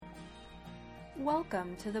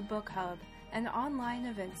Welcome to the Book Hub, an online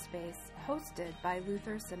event space hosted by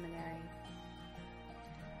Luther Seminary.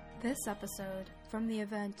 This episode from the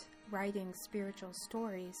event Writing Spiritual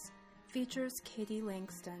Stories features Katie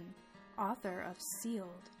Langston, author of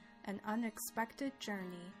Sealed, an Unexpected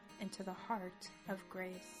Journey into the Heart of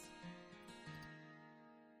Grace.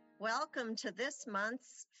 Welcome to this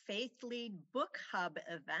month's Faith Lead Book Hub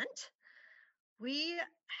event. We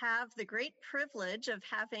have the great privilege of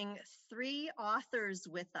having three authors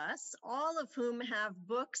with us, all of whom have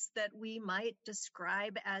books that we might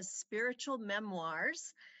describe as spiritual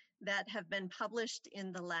memoirs that have been published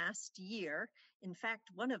in the last year. In fact,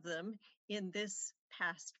 one of them in this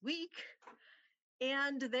past week.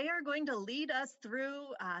 And they are going to lead us through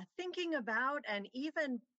thinking about and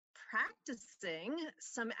even practicing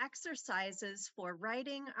some exercises for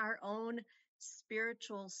writing our own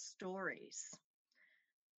spiritual stories.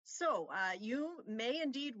 So you may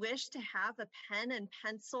indeed wish to have a pen and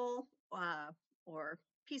pencil or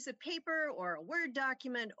piece of paper or a Word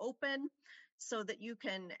document open so that you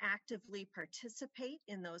can actively participate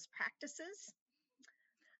in those practices.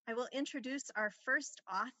 I will introduce our first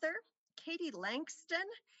author. Katie Langston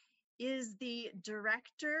is the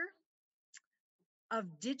Director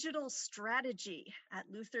of Digital Strategy at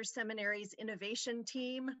Luther Seminary's innovation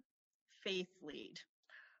team, Faith Lead.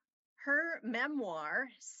 Her memoir,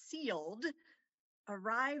 Sealed,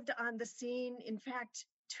 arrived on the scene, in fact,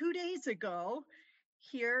 2 days ago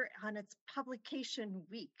here on its publication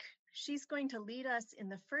week. She's going to lead us in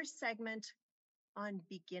the first segment on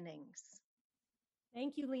beginnings.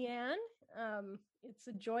 Thank you, Leanne. It's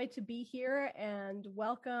a joy to be here, and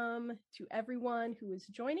welcome to everyone who is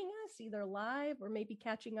joining us either live or maybe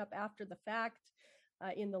catching up after the fact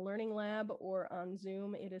in the Learning Lab or on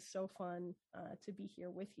Zoom. It is so fun to be here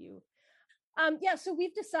with you. So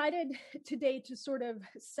we've decided today to sort of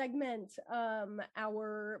segment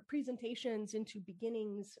our presentations into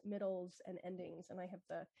beginnings, middles, and endings. And I have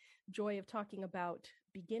the joy of talking about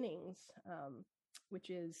beginnings, which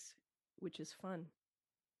is fun.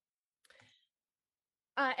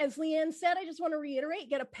 As Leanne said, I just want to reiterate,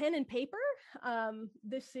 get a pen and paper.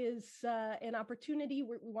 This is an opportunity.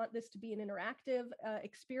 We want this to be an interactive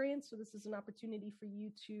experience. So this is an opportunity for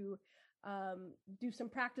you to do some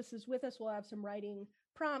practices with us. We'll have some writing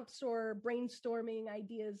prompts or brainstorming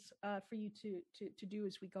ideas for you to do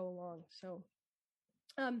as we go along. So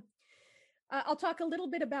I'll talk a little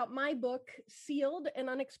bit about my book, Sealed, an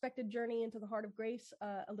Unexpected Journey into the Heart of Grace,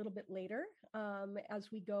 a little bit later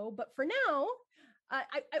as we go. But for now,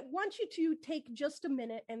 I want you to take just a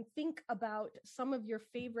minute and think about some of your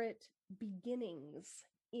favorite beginnings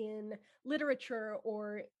in literature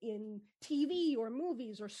or in TV or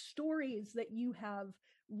movies or stories that you have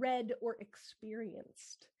read or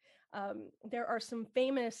experienced. There are some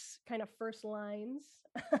famous kind of first lines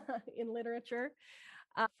in literature.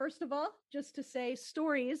 First of all, just to say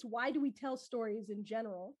stories, why do we tell stories in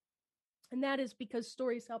general? And that is because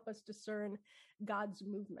stories help us discern God's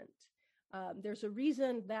movement. There's a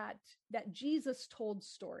reason that Jesus told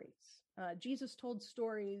stories. Jesus told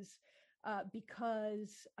stories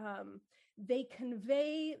because they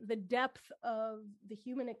convey the depth of the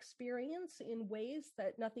human experience in ways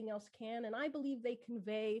that nothing else can. And I believe they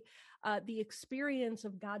convey the experience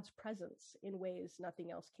of God's presence in ways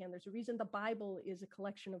nothing else can. There's a reason the Bible is a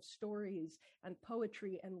collection of stories and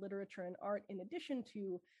poetry and literature and art, in addition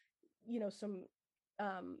to, some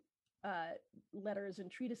letters and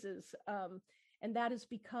treatises. And that is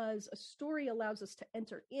because a story allows us to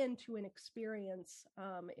enter into an experience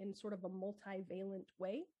in sort of a multivalent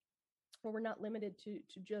way, where we're not limited to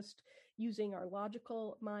just using our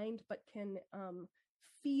logical mind, but can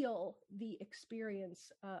feel the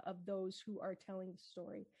experience of those who are telling the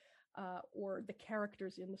story or the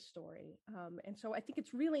characters in the story. And so I think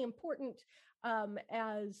it's really important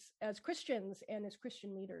as Christians and as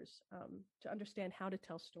Christian leaders to understand how to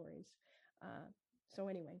tell stories. So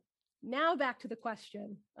anyway. Now back to the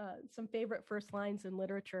question, some favorite first lines in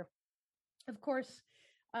literature. Of course,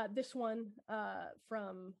 this one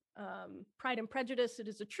from Pride and Prejudice: "It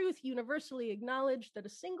is a truth universally acknowledged that a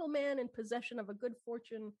single man in possession of a good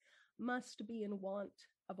fortune must be in want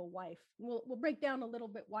of a wife." We'll break down a little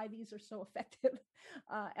bit why these are so effective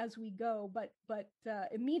as we go, but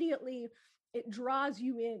immediately it draws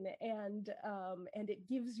you in and it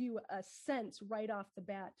gives you a sense right off the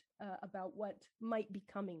bat about what might be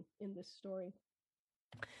coming in this story.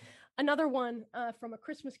 Another one from A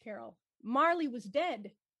Christmas Carol: "Marley was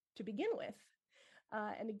dead to begin with."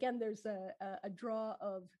 And again, there's a draw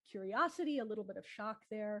of curiosity, a little bit of shock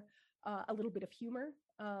there, a little bit of humor.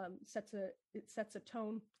 It sets a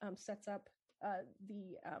tone, sets up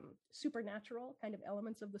the supernatural kind of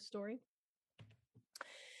elements of the story.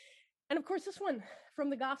 And of course, this one from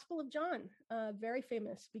the Gospel of John, a very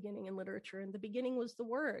famous beginning in literature. In the beginning was the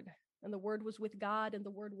Word, and the Word was with God, and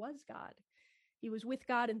the Word was God. He was with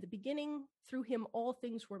God in the beginning. Through him, all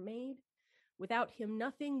things were made. Without him,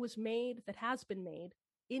 nothing was made that has been made.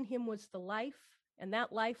 In him was the life, and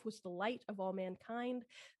that life was the light of all mankind.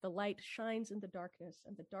 The light shines in the darkness,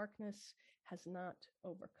 and the darkness has not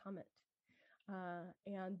overcome it.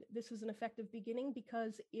 And this is an effective beginning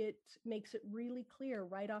because it makes it really clear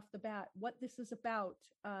right off the bat what this is about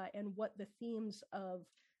and what the themes of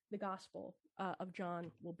the Gospel of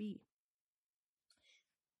John will be.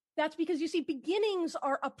 That's because, you see, beginnings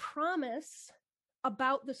are a promise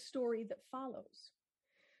about the story that follows.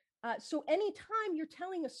 So anytime you're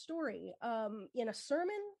telling a story in a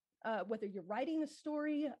sermon, whether you're writing a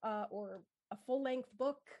story or a full-length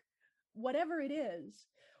book, whatever it is,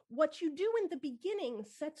 what you do in the beginning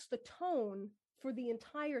sets the tone for the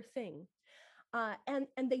entire thing.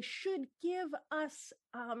 And they should give us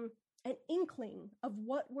an inkling of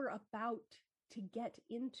what we're about to get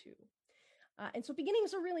into. And so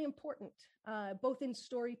beginnings are really important, both in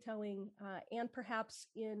storytelling and perhaps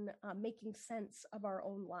in making sense of our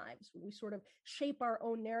own lives. When we sort of shape our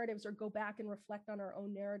own narratives or go back and reflect on our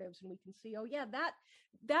own narratives, and we can see, oh yeah,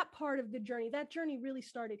 that part of the journey, that journey really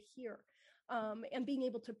started here. And being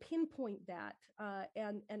able to pinpoint that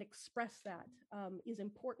and express that is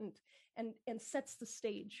important and sets the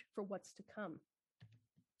stage for what's to come.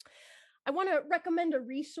 I want to recommend a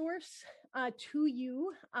resource to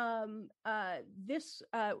you. This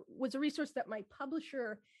was a resource that my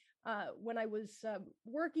publisher, when I was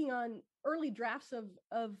working on early drafts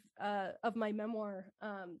of my memoir,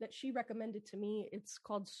 that she recommended to me. It's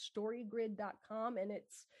called storygrid.com, and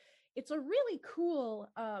it's a really cool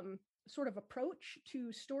sort of approach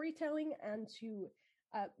to storytelling and to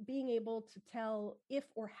being able to tell if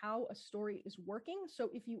or how a story is working. So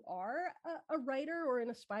if you are a writer or an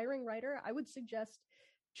aspiring writer, I would suggest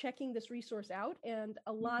checking this resource out. And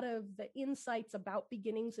a lot of the insights about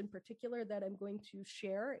beginnings in particular that I'm going to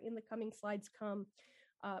share in the coming slides come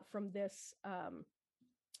from this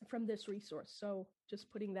resource. So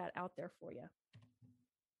just putting that out there for you.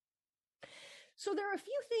 So there are a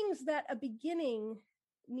few things that a beginning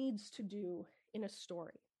needs to do in a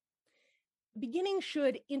story. Beginning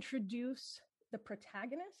should introduce the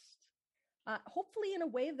protagonist, hopefully in a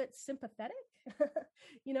way that's sympathetic.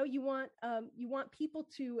 You want people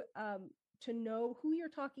to know who you're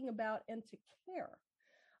talking about and to care.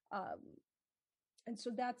 And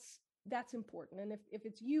so that's important. And if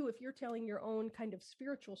you're telling your own kind of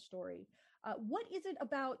spiritual story, what is it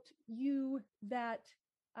about you that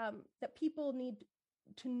people need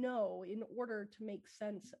to know in order to make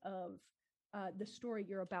sense of the story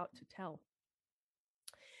you're about to tell?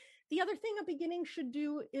 The other thing a beginning should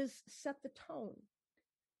do is set the tone.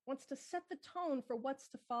 Wants to set the tone for what's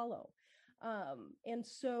to follow. And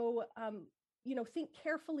so, think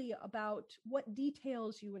carefully about what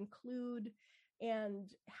details you include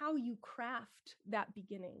and how you craft that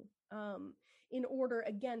beginning in order,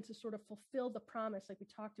 again, to sort of fulfill the promise, like we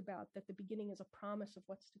talked about, that the beginning is a promise of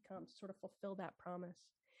what's to come, to sort of fulfill that promise.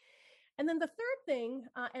 And then the third thing,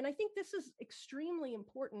 and I think this is extremely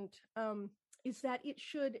important, is that it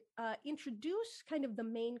should introduce kind of the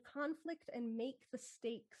main conflict and make the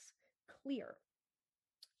stakes clear.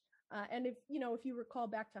 And if you recall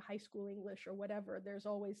back to high school English or whatever, there's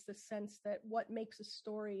always this sense that what makes a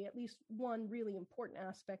story, at least one really important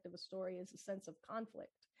aspect of a story, is a sense of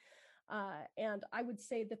conflict. And I would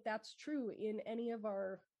say that that's true in any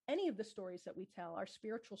of the stories that we tell. Our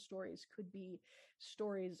spiritual stories could be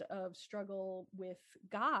stories of struggle with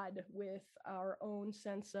God, with our own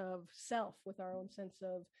sense of self, with our own sense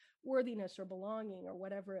of worthiness or belonging or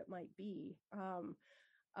whatever it might be.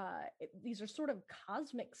 These are sort of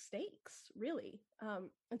cosmic stakes, really.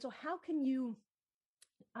 And so how can you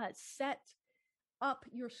set up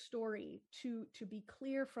your story to be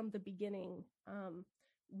clear from the beginning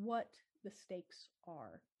what the stakes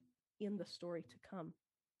are in the story to come?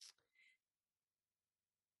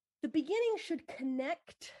 The beginning should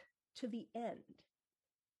connect to the end.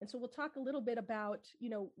 And so we'll talk a little bit about,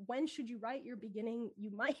 when should you write your beginning?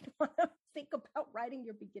 You might want to think about writing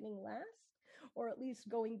your beginning last, or at least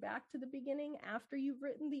going back to the beginning after you've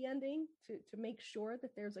written the ending to make sure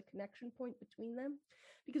that there's a connection point between them,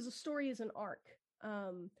 because the story is an arc.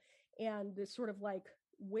 And it's sort of like,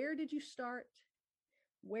 where did you start?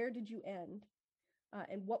 Where did you end?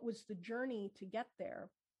 And what was the journey to get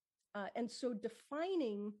there? And so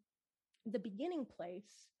defining the beginning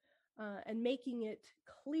place and making it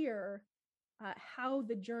clear how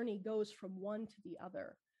the journey goes from one to the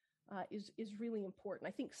other is really important.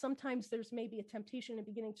 I think sometimes there's maybe a temptation in the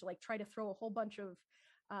beginning to like try to throw a whole bunch of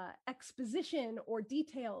exposition or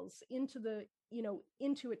details into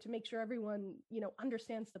it to make sure everyone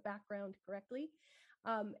understands the background correctly.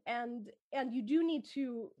 And you do need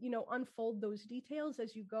to unfold those details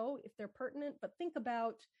as you go if they're pertinent, but think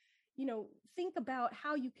about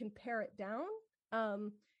how you can pare it down,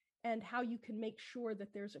 and how you can make sure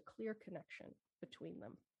that there's a clear connection between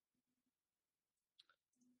them.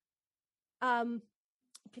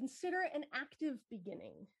 Consider an active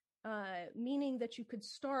beginning, meaning that you could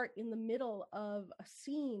start in the middle of a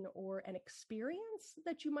scene or an experience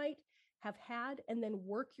that you might have had and then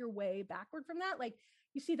work your way backward from that. Like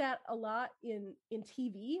you see that a lot in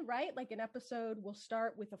TV, right? Like an episode will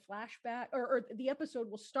start with a flashback, or the episode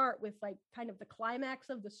will start with like kind of the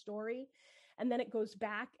climax of the story. And then it goes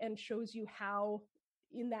back and shows you how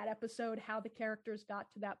in that episode, how the characters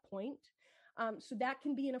got to that point. So that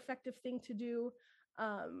can be an effective thing to do.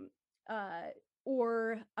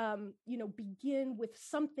 Or begin with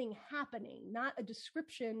something happening, not a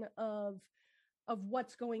description of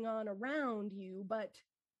what's going on around you, but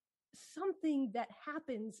something that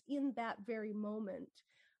happens in that very moment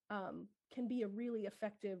can be a really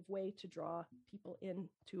effective way to draw people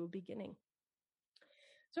into a beginning.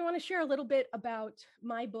 So I want to share a little bit about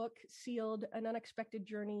my book, Sealed: An Unexpected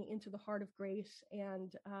Journey into the Heart of Grace,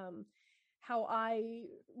 and how I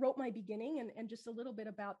wrote my beginning, and just a little bit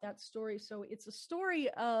about that story. So it's a story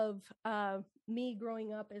of me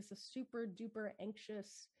growing up as a super duper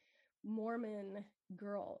anxious Mormon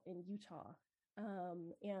girl in Utah,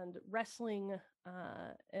 and wrestling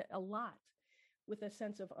a lot with a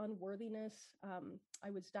sense of unworthiness. I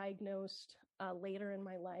was diagnosed later in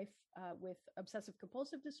my life with obsessive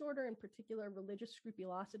compulsive disorder, in particular religious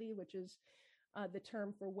scrupulosity, which is the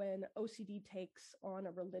term for when OCD takes on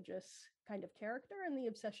a religious kind of character, and the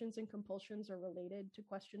obsessions and compulsions are related to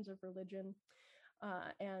questions of religion.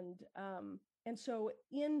 And so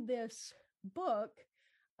in this book,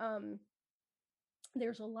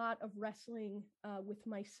 there's a lot of wrestling with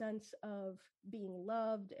my sense of being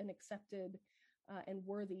loved and accepted and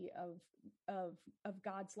worthy of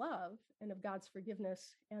God's love and of God's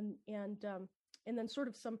forgiveness, and then sort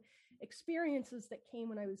of some experiences that came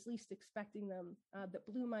when I was least expecting them, that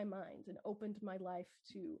blew my mind and opened my life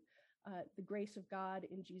to the grace of God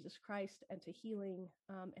in Jesus Christ, and to healing,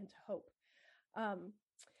 and to hope.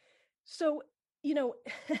 So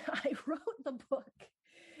I wrote the book,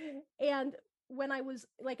 and when I was,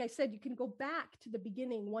 like I said, you can go back to the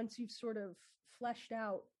beginning once you've sort of fleshed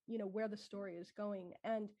out, where the story is going.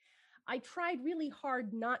 And I tried really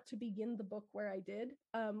hard not to begin the book where I did,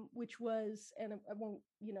 which was, and I won't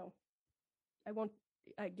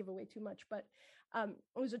give away too much, but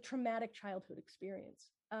it was a traumatic childhood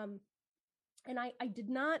experience. And I did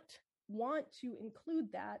not want to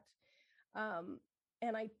include that.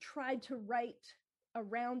 And I tried to write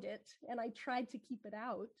around it, and I tried to keep it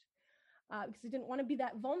out because I didn't want to be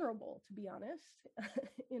that vulnerable, to be honest,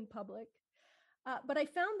 in public. But I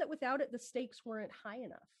found that without it, the stakes weren't high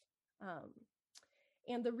enough.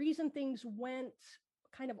 And the reason things went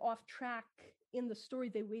kind of off track in the story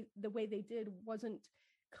the way they did wasn't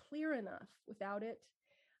clear enough without it.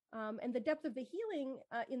 And the depth of the healing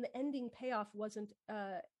in the ending payoff wasn't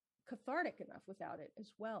cathartic enough without it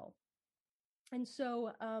as well. And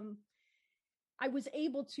so I was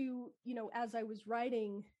able to, as I was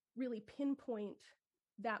writing, really pinpoint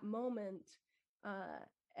that moment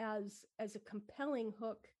as a compelling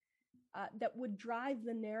hook that would drive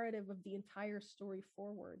the narrative of the entire story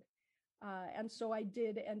forward. And so I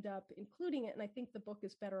did end up including it, and I think the book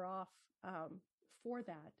is better off for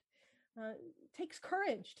that. It takes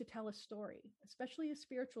courage to tell a story, especially a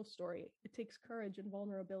spiritual story. It takes courage and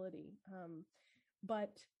vulnerability.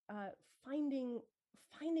 But finding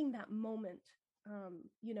that moment,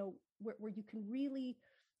 where you can really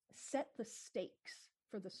set the stakes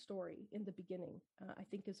for the story in the beginning, I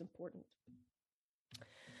think is important.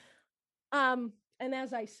 And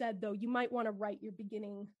as I said, though, you might want to write your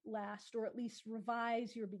beginning last, or at least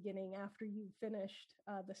revise your beginning after you've finished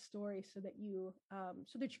the story, so that you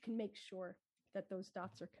can make sure that those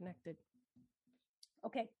dots are connected.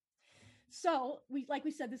 Okay. So like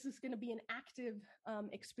we said, this is going to be an active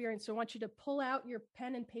experience. So I want you to pull out your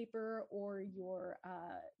pen and paper, or your,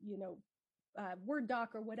 Word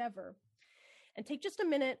doc or whatever, and take just a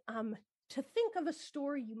minute to think of a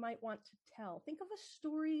story you might want to tell. Think of a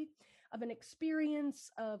story of an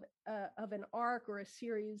experience, of an arc or a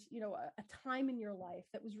series, a time in your life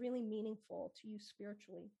that was really meaningful to you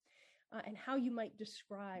spiritually, and how you might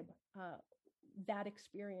describe that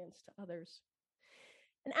experience to others.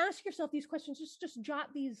 And ask yourself these questions. Just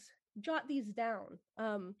jot these down.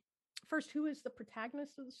 First, who is the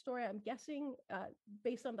protagonist of the story? I'm guessing,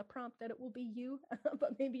 based on the prompt, that it will be you,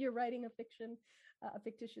 but maybe you're writing a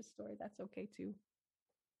fictitious story. That's okay too.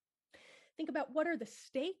 Think about what are the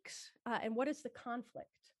stakes and what is the conflict,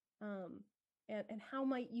 and how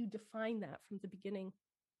might you define that from the beginning.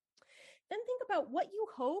 Then think about what you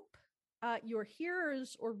hope your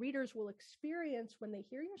hearers or readers will experience when they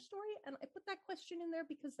hear your story. And I put that question in there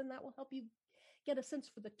because then that will help you get a sense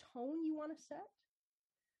for the tone you want to set.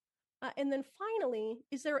 And then finally,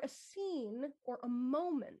 is there a scene or a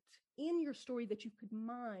moment in your story that you could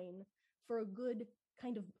mine for a good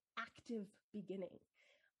kind of active beginning?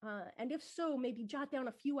 And if so, maybe jot down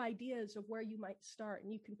a few ideas of where you might start,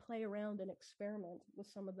 and you can play around and experiment with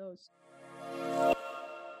some of those.